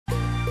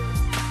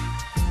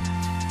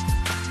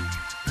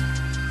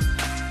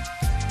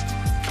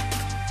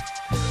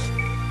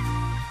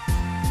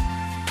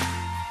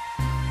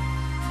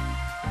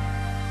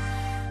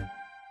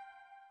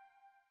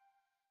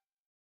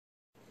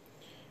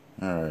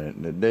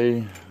Alright,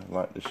 today I'd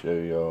like to show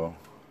y'all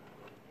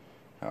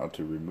how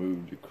to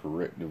remove the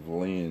corrective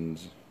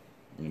lens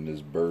in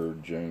this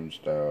Bird Jones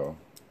style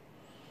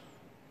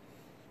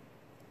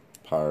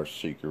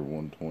powerseeker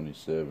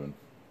 127.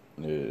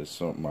 It's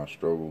something I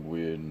struggled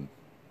with, and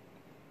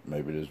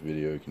maybe this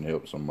video can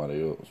help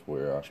somebody else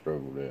where I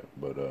struggled at.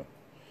 But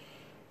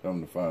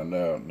come to find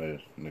out that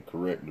the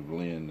corrective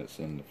lens that's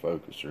in the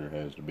focuser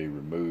has to be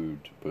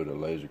removed to put a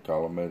laser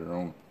collimator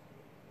on it.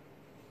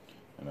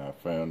 And I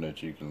found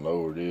that you can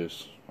lower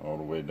this all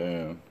the way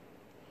down,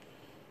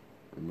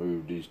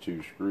 remove these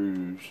two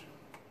screws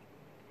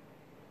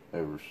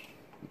ever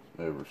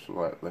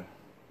slightly,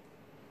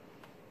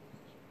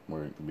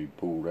 where it can be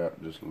pulled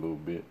out just a little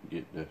bit,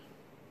 get the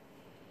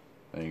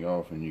thing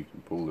off, and you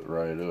can pull it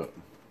right up.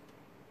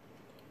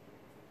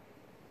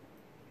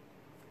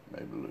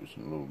 Maybe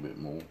loosen a little bit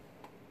more.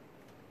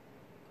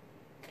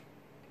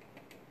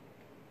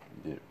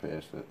 Get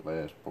past that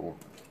last part.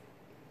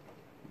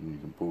 And you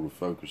can pull the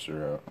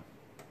focuser out.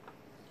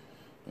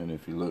 And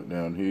if you look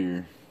down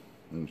here,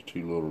 there's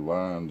two little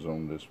lines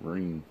on this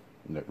ring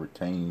that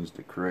retains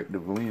the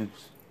corrective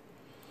lens.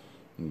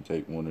 You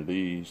take one of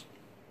these,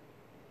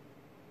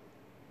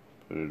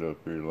 put it up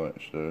here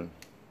like so,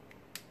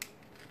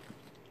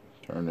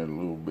 turn it a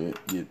little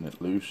bit, getting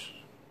it loose,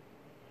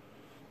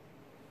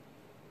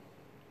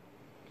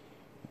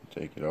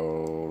 take it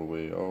all the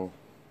way off.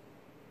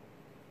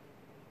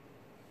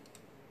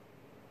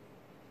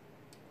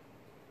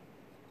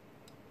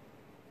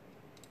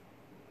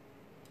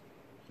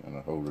 Kind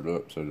of hold it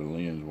up so the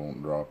lens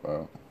won't drop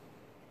out.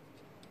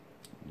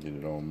 Get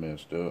it all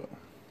messed up.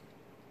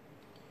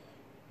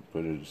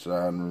 Put it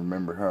aside and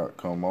remember how it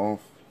come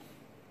off.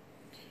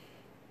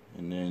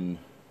 And then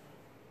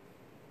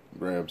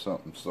grab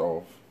something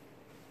soft.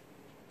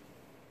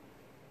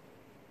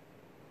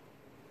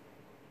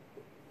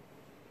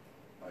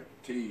 Like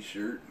a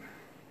t-shirt.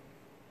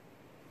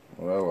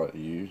 What I like to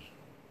use.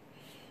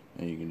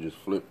 And you can just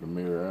flip the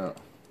mirror out,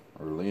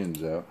 or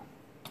lens out.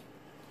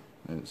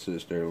 And it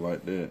sits there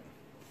like that.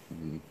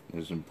 And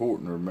it's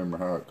important to remember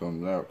how it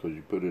comes out, because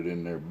you put it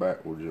in there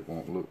backwards, it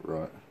won't look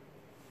right.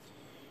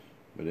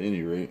 But at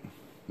any rate,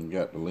 you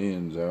got the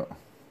lens out.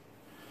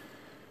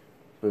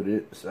 Put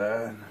it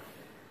aside.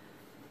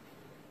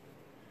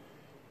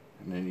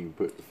 And then you can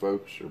put the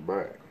focuser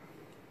back.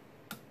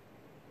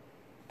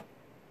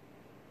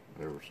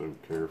 Ever so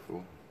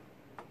careful.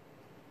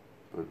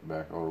 Put it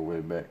back all the way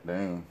back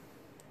down.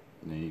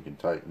 And then you can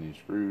tighten these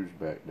screws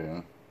back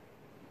down.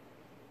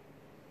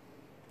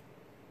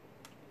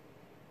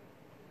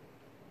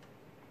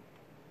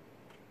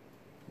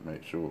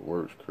 Make sure it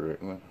works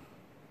correctly.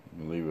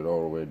 You leave it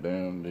all the way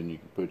down, then you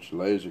can put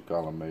your laser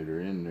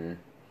collimator in there.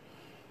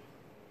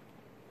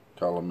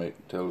 Collimate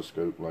the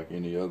telescope like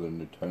any other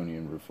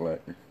Newtonian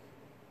reflector.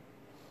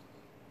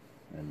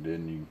 And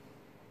then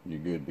you're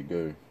good to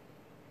go.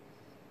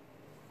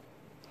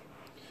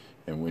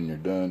 And when you're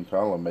done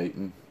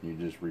collimating, you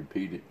just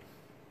repeat it.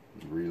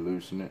 You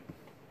re-loosen it.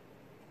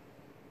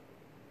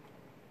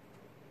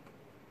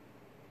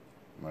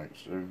 Like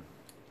so.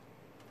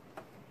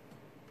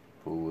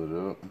 Pull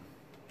it up.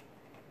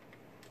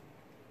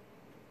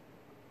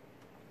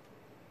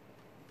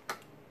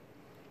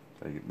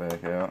 Take it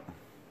back out.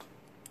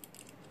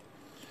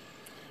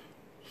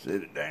 Set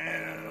it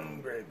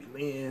down. Grab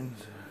your lens.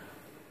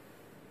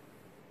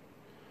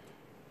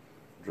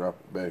 Drop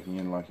it back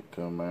in like it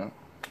come out.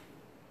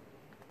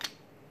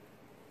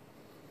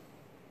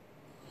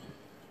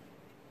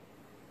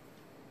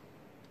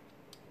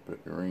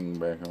 Put the ring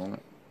back on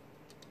it.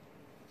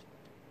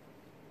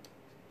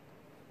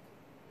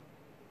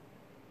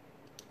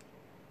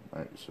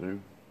 Like so.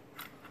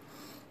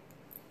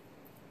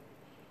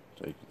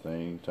 Take the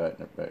thing,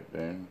 tighten it back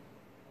down.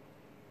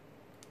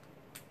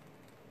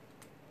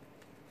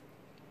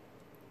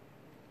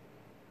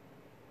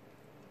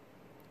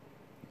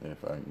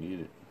 If I can get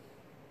it.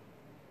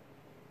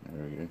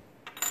 There we go.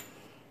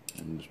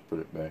 And just put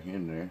it back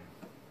in there.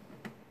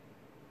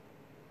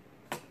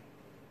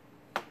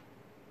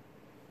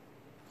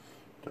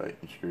 Tighten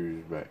the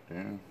screws back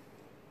down.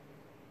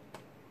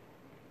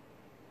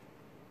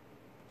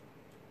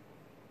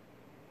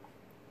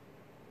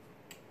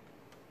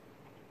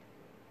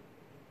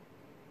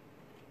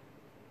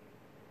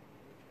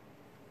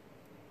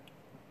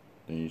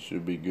 Then you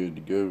should be good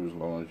to go as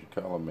long as you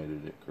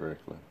collimated it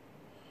correctly.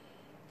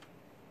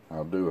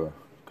 I'll do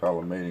a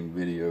collimating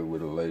video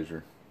with a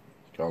laser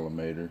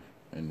collimator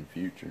in the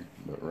future,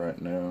 but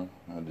right now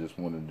I just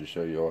wanted to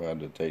show y'all how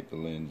to take the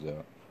lens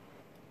out.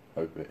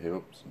 Hope it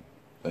helps.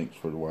 Thanks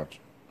for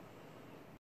watching.